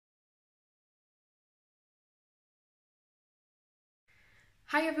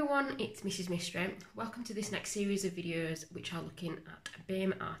Hi everyone, it's Mrs. Mistry. Welcome to this next series of videos which are looking at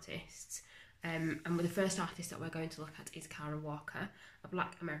BAME artists. And the first artist that we're going to look at is Kara Walker, a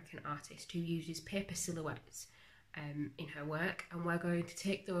black American artist who uses paper silhouettes in her work, and we're going to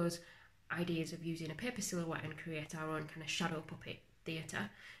take those ideas of using a paper silhouette and create our own kind of shadow puppet theatre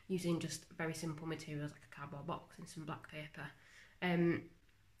using just very simple materials like a cardboard box and some black paper.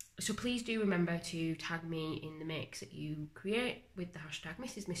 So please do remember to tag me in the makes that you create with the hashtag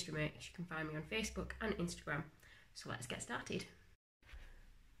Mrs. Mistry Makes. You can find me on Facebook and Instagram. So let's get started.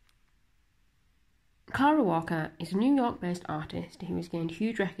 Kara Walker is a New York-based artist who has gained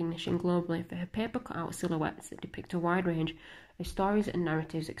huge recognition globally for her paper cut-out silhouettes that depict a wide range of stories and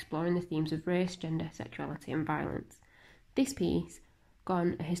narratives exploring the themes of race, gender, sexuality and violence. This piece,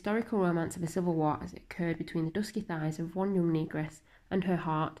 Gone, a historical romance of a civil war as it occurred between the dusky thighs of one young negress and her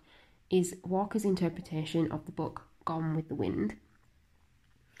heart, is Walker's interpretation of the book Gone with the Wind.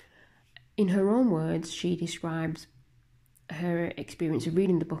 In her own words, she describes her experience of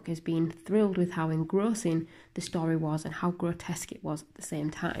reading the book as being thrilled with how engrossing the story was and how grotesque it was at the same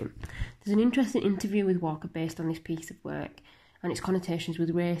time. There's an interesting interview with Walker based on this piece of work and its connotations with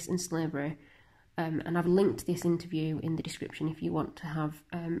race and slavery, and I've linked this interview in the description if you want to have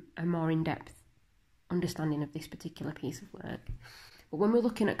a more in-depth understanding of this particular piece of work. But when we're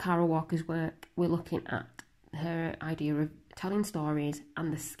looking at Kara Walker's work, we're looking at her idea of telling stories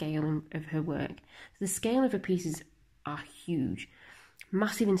and the scale of her work. So the scale of her pieces are huge.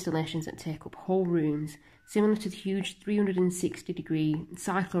 Massive installations that take up whole rooms, similar to the huge 360-degree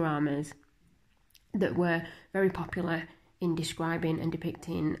cycloramas that were very popular in describing and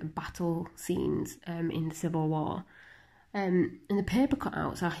depicting battle scenes in the Civil War. And the paper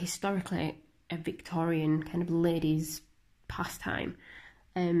cutouts are historically a Victorian kind of ladies' pastime.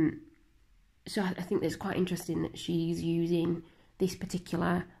 So I think it's quite interesting that she's using this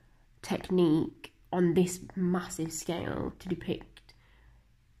particular technique on this massive scale to depict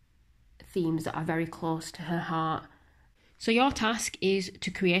themes that are very close to her heart. So your task is to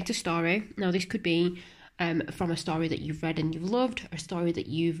create a story. Now this could be from a story that you've read and you've loved, or a story that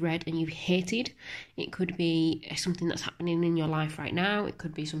you've read and you've hated. It could be something that's happening in your life right now. It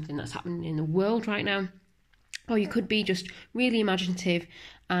could be something that's happening in the world right now. Or you could be just really imaginative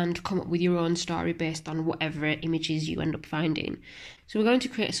and come up with your own story based on whatever images you end up finding. So we're going to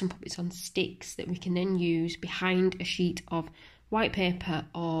create some puppets on sticks that we can then use behind a sheet of white paper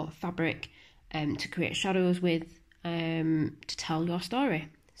or fabric to create shadows with, to tell your story.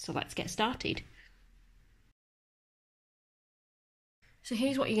 So let's get started. So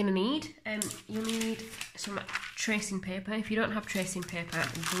here's what you're going to need. You'll need some tracing paper. If you don't have tracing paper,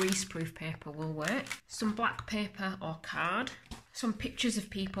 greaseproof paper will work. Some black paper or card. Some pictures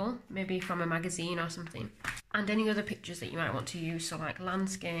of people, maybe from a magazine or something. And any other pictures that you might want to use, so like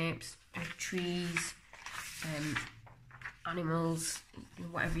landscapes, trees, animals,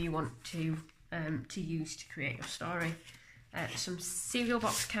 whatever you want to use to create your story. Some cereal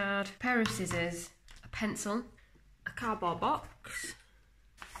box card, a pair of scissors, a pencil, a cardboard box,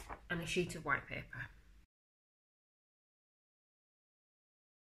 and a sheet of white paper.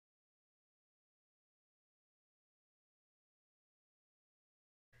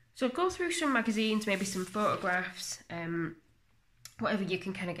 So go through some magazines, maybe some photographs, whatever you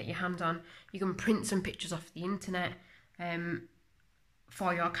can kind of get your hands on. You can print some pictures off the internet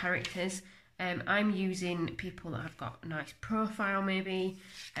for your characters. I'm using people that have got a nice profile, maybe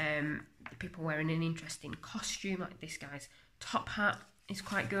people wearing an interesting costume, like this guy's top hat is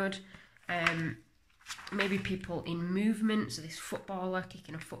quite good. Maybe people in movement, so this footballer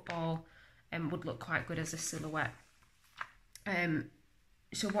kicking a football would look quite good as a silhouette.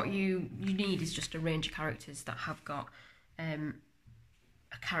 So what you need is just a range of characters that have got a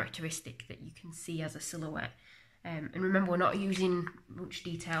characteristic that you can see as a silhouette. And remember, we're not using much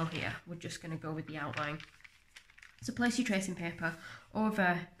detail here, we're just going to go with the outline. So place your tracing paper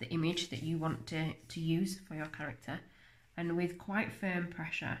over the image that you want to use for your character, and with quite firm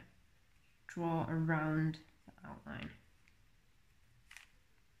pressure, draw around the outline.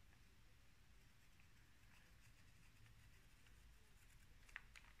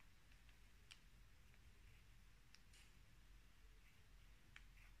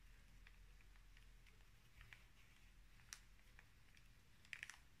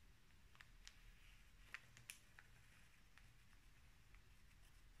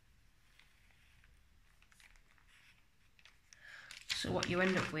 So what you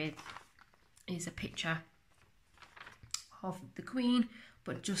end up with is a picture of the Queen,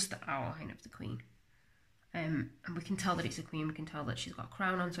 but just the outline of the Queen. And we can tell that it's a queen, we can tell that she's got a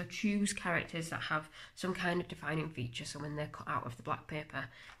crown on, so choose characters that have some kind of defining feature, so when they're cut out of the black paper,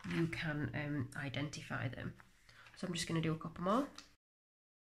 you can identify them. So I'm just going to do a couple more.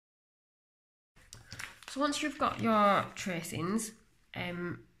 So once you've got your tracings,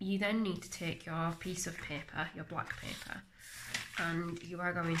 you then need to take your piece of paper, your black paper, and you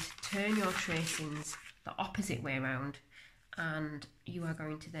are going to turn your tracings the opposite way around, and you are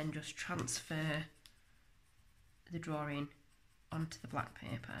going to then just transfer the drawing onto the black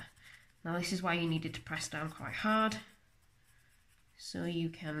paper. Now this is why you needed to press down quite hard, so you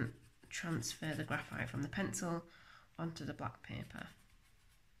can transfer the graphite from the pencil onto the black paper.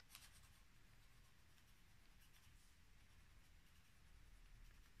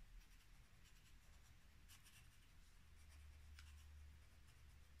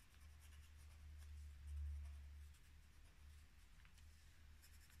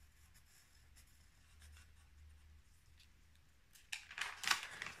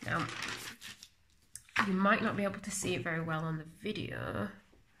 Now, you might not be able to see it very well on the video,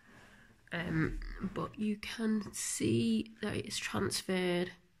 but you can see that it's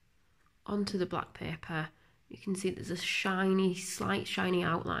transferred onto the black paper. You can see there's a slight shiny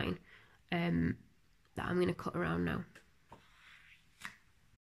outline that I'm going to cut around now.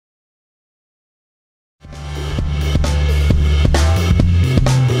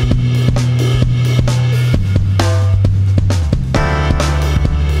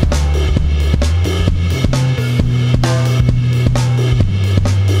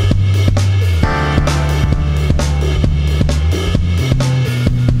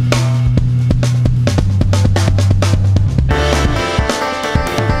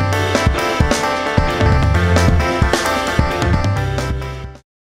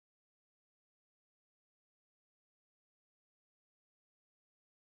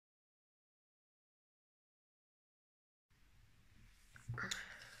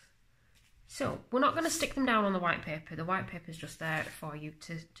 So we're not going to stick them down on the white paper. The white paper is just there for you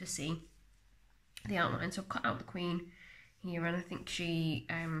to see the outline. So I've cut out the queen here, and I think she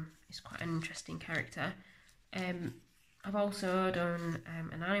is quite an interesting character. I've also done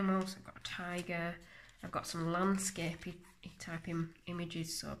an animal, so I've got a tiger. I've got some landscape type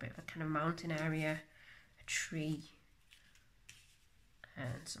images, so a bit of a kind of mountain area, a tree,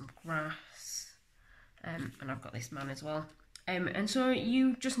 and some grass, and I've got this man as well. And so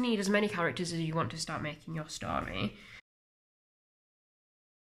you just need as many characters as you want to start making your story.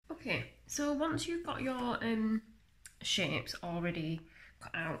 Okay, so once you've got your shapes already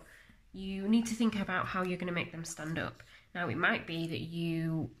cut out, you need to think about how you're going to make them stand up. Now it might be that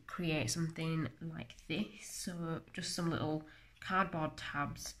you create something like this, so just some little cardboard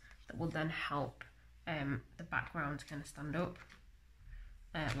tabs that will then help the background to kind of stand up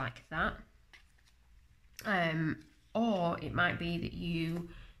like that. Or it might be that you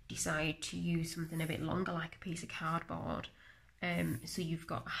decide to use something a bit longer, like a piece of cardboard, so you've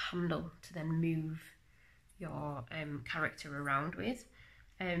got a handle to then move your character around with.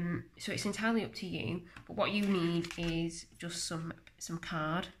 So it's entirely up to you, but what you need is just some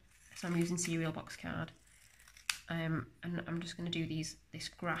card. So I'm using cereal box card, and I'm just going to do this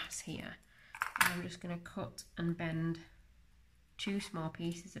grass here. And I'm just going to cut and bend 2 small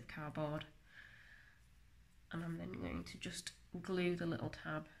pieces of cardboard. And I'm then going to just glue the little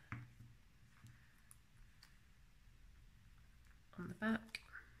tab on the back.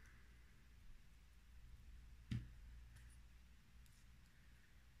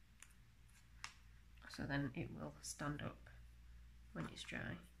 So then it will stand up when it's dry.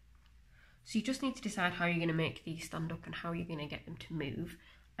 So you just need to decide how you're going to make these stand up and how you're going to get them to move.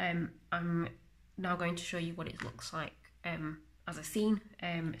 I'm now going to show you what it looks like as a scene,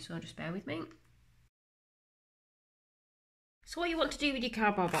 so just bear with me. So what you want to do with your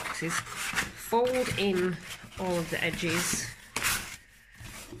cardboard box is fold in all of the edges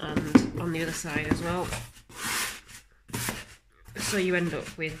and on the other side as well. So you end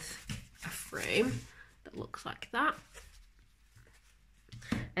up with a frame that looks like that.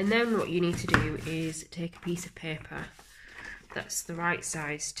 And then what you need to do is take a piece of paper that's the right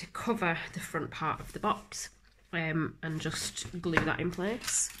size to cover the front part of the box, and just glue that in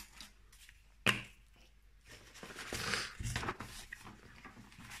place.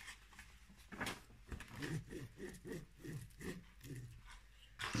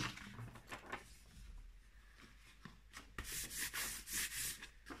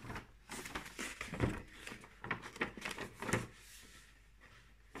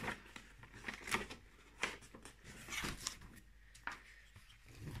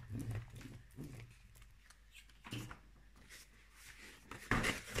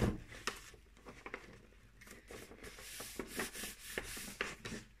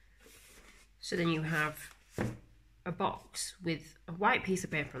 So then you have a box with a white piece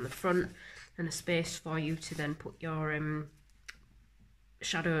of paper on the front and a space for you to then put your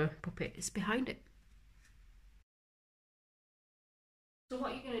shadow puppets behind it. So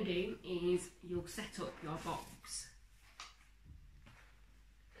what you're going to do is you'll set up your box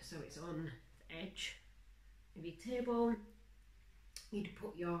so it's on the edge of your table. You'd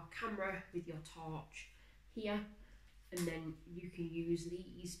put your camera with your torch here, and then you can use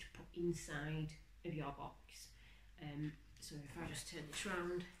these to put inside of your box. So if I just turn this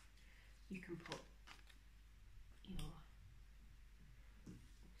round, you can put your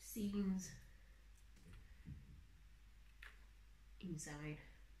scenes inside,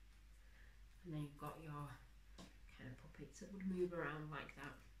 and then you've got your kind of puppets that would move around like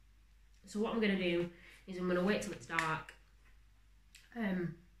that. So what I'm going to do is I'm going to wait till it's dark,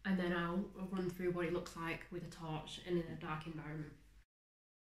 and then I'll run through what it looks like with a torch and in a dark environment.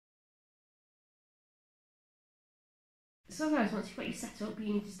 So guys, once you've got your setup,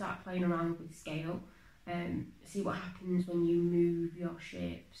 you need to start playing around with scale. See what happens when you move your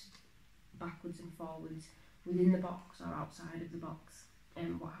shapes backwards and forwards within the box or outside of the box,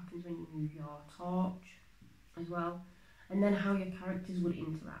 and what happens when you move your torch as well, and then how your characters would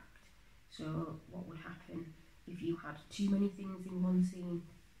interact. So what would happen if you had too many things in one scene?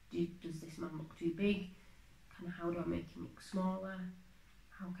 Does this man look too big? Kind of how do I make him look smaller?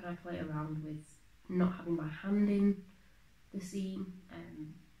 How can I play around with not having my hand in the scene?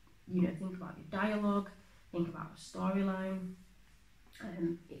 You know, think about your dialogue, think about a storyline.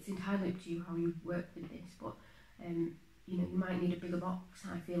 It's entirely up to you how you work with this, but you know, you might need a bigger box.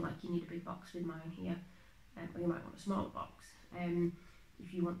 I feel like you need a big box with mine here, or you might want a smaller box.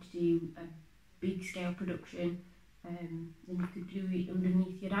 If you want to do a big scale production, then you could do it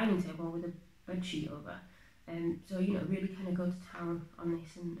underneath your dining table with a bed sheet over. So, you know, really kind of go to town on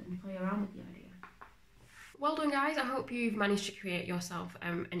this and play around with the idea. Well done guys, I hope you've managed to create yourself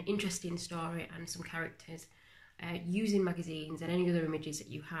an interesting story and some characters using magazines and any other images that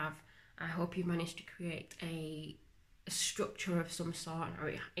you have. I hope you've managed to create a structure of some sort.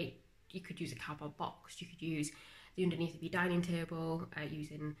 Or you could use a cardboard box, you could use the underneath of your dining table,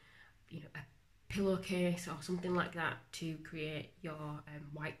 using, you know, a pillowcase or something like that to create your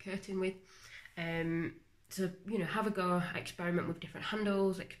white curtain with. So, you know, have a go, experiment with different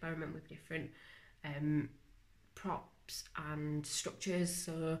handles, experiment with different props and structures.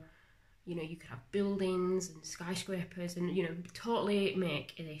 So, you know, you could have buildings and skyscrapers and, you know, totally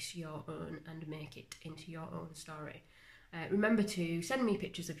make this your own and make it into your own story. Remember to send me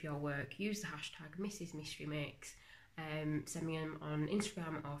pictures of your work, use the hashtag Mrs. Mistry Makes, send me them on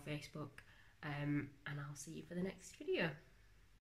Instagram or Facebook, and I'll see you for the next video.